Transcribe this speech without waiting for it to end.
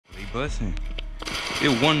busting. It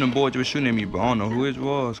was one of them boys that was shooting at me, but I don't know who it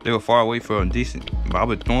was. They were far away for a decent, but I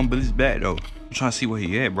was throwing bullets back though. I'm trying to see where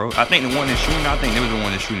he at, bro. I think the one that's shooting, I think they was the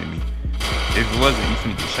one that's shooting at me. If it wasn't, you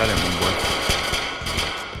finna get shot at, my boy.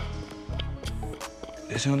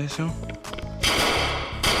 That's him, that's him.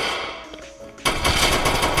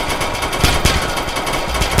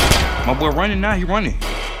 My boy running now, he running.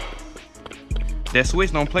 That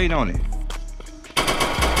switch don't play on it.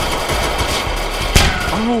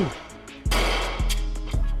 Oh!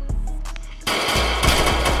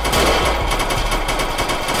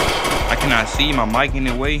 I cannot see, my mic in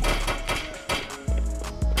the way.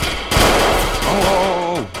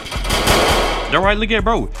 Oh. That right, look at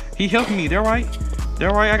bro. He helping me, that right?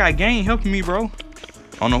 That right, I got Gang helping me, bro. I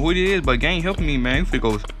don't know who it is, but Gang helping me, man. We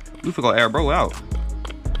finna go air bro out.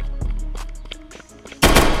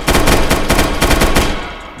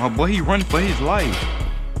 My boy, he running for his life.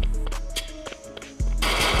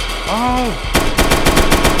 Oh!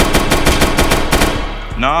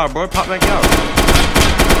 Nah, bro, pop back out.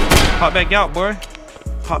 Pop back out, boy.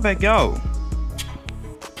 Pop back out.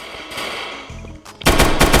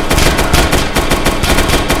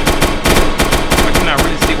 I cannot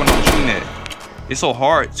really see what I'm shooting at. It's so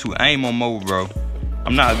hard to aim on mobile, bro.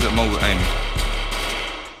 I'm not a good mobile aimer.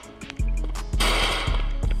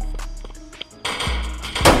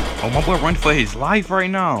 Oh, my boy running for his life right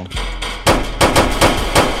now.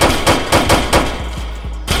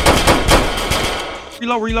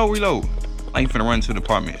 Reload. I ain't finna run to the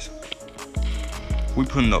apartments. We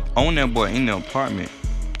putting up on that boy in the apartment.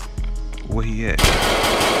 Where he at?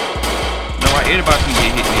 No, right, everybody can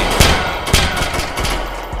get hit, man.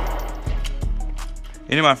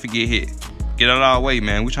 Anybody can get hit. Get out of our way,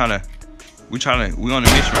 man. We on the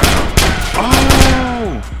mission right now. Oh!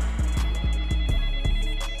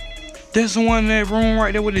 There's the one in that room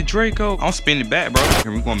right there with the Draco. I'm spinning back, bro.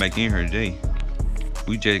 We're going back in here today.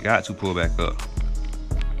 We just got to pull back up.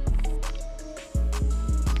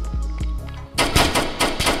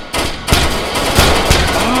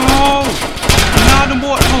 Oh! Nah, them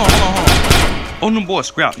boys. Hold on. Oh, them boys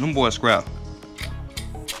scrap.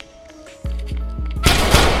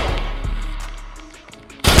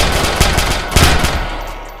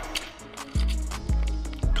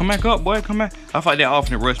 Come back up, boy. Come back. I thought they all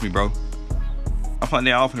finna rush me, bro.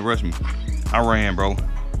 I ran, bro.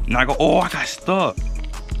 Now I go. Oh, I got stuck.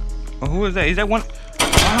 Oh, who is that? Is that one? Oh,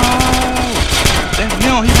 that's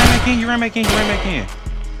him. He ran back in.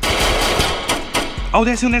 Oh,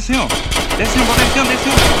 that's him, bro. That's him.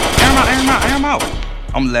 Air him out.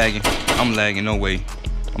 I'm lagging. No way.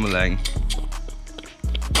 I'm lagging.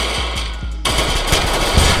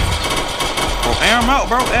 Bro, air him out,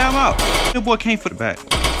 bro. That boy came for the back.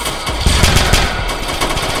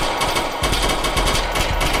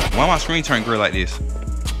 Why my screen turn gray like this?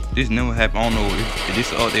 This never happened. I don't know if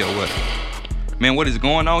this is up there or what. Man, what is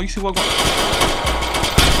going on? You see what's going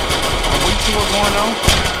on?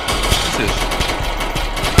 What's this?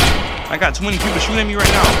 I got 20 people shooting at me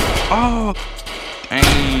right now. Oh,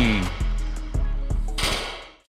 dang.